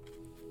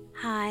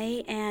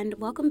Hi, and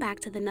welcome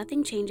back to the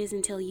Nothing Changes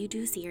Until You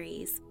Do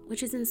series,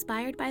 which is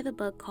inspired by the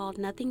book called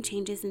Nothing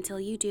Changes Until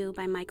You Do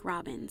by Mike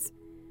Robbins.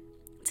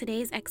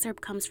 Today's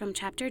excerpt comes from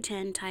Chapter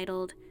 10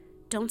 titled,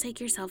 Don't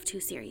Take Yourself Too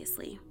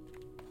Seriously.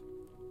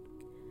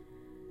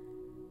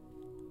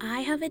 I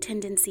have a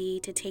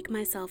tendency to take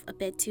myself a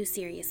bit too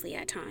seriously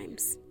at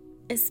times,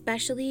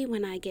 especially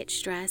when I get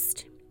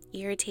stressed,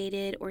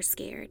 irritated, or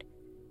scared.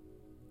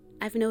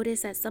 I've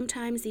noticed that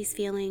sometimes these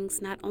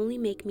feelings not only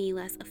make me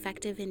less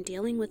effective in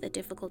dealing with a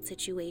difficult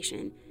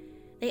situation,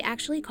 they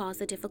actually cause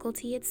the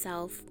difficulty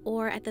itself,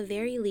 or at the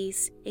very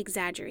least,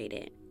 exaggerate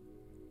it.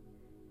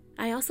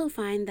 I also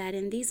find that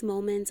in these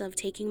moments of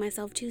taking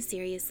myself too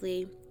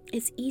seriously,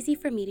 it's easy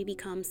for me to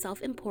become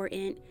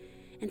self-important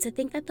and to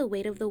think that the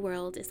weight of the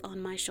world is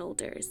on my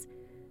shoulders,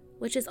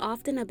 which is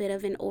often a bit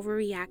of an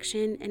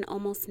overreaction and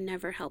almost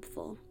never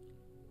helpful.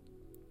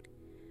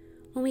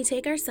 When we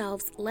take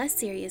ourselves less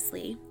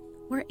seriously,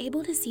 we're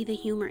able to see the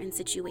humor in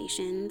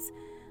situations,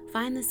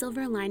 find the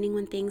silver lining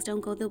when things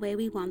don't go the way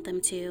we want them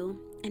to,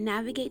 and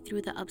navigate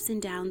through the ups and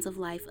downs of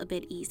life a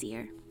bit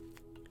easier.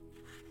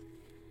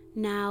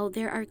 Now,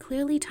 there are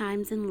clearly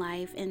times in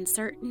life and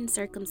certain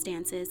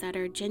circumstances that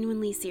are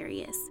genuinely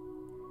serious.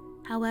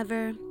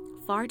 However,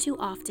 far too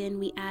often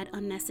we add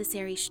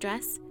unnecessary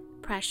stress,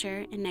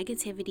 pressure, and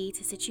negativity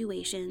to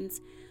situations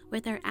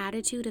with our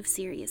attitude of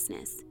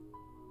seriousness.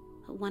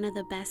 But one of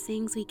the best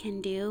things we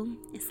can do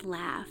is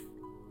laugh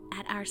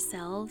at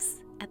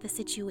ourselves, at the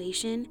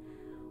situation,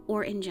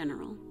 or in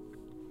general.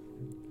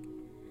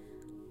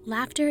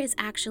 Laughter is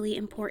actually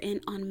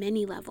important on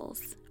many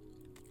levels.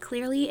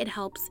 Clearly, it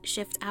helps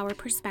shift our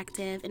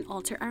perspective and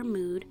alter our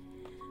mood,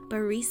 but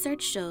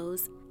research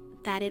shows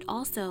that it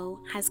also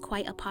has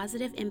quite a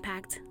positive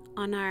impact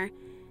on our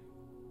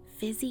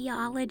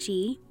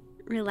physiology,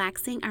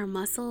 relaxing our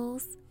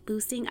muscles,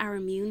 boosting our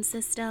immune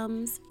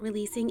systems,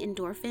 releasing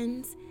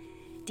endorphins,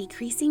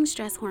 decreasing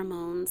stress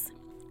hormones,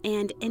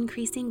 and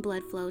increasing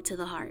blood flow to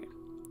the heart.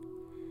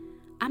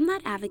 I'm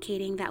not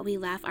advocating that we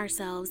laugh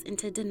ourselves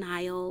into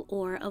denial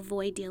or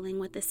avoid dealing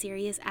with the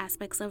serious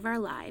aspects of our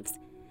lives.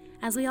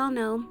 As we all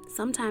know,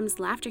 sometimes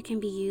laughter can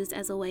be used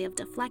as a way of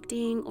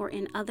deflecting or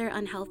in other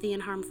unhealthy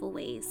and harmful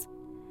ways.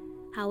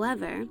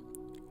 However,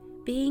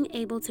 being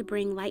able to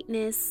bring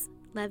lightness,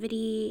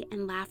 levity,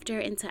 and laughter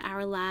into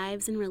our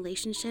lives and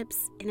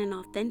relationships in an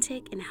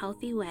authentic and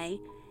healthy way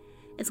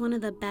is one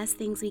of the best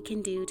things we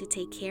can do to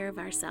take care of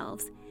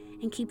ourselves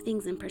and keep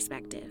things in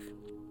perspective.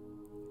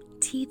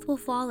 Teeth will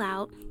fall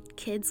out,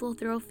 kids will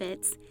throw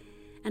fits,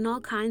 and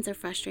all kinds of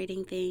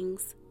frustrating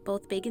things,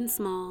 both big and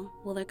small,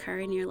 will occur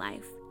in your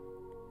life.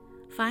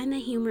 Find the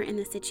humor in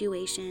the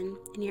situation,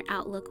 and your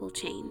outlook will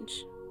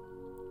change.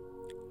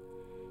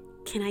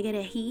 Can I get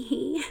a hee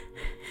hee?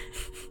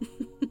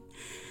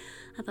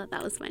 I thought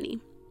that was funny.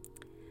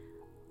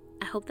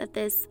 I hope that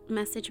this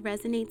message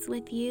resonates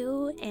with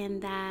you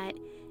and that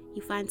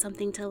you find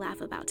something to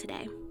laugh about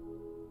today.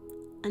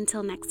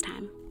 Until next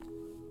time.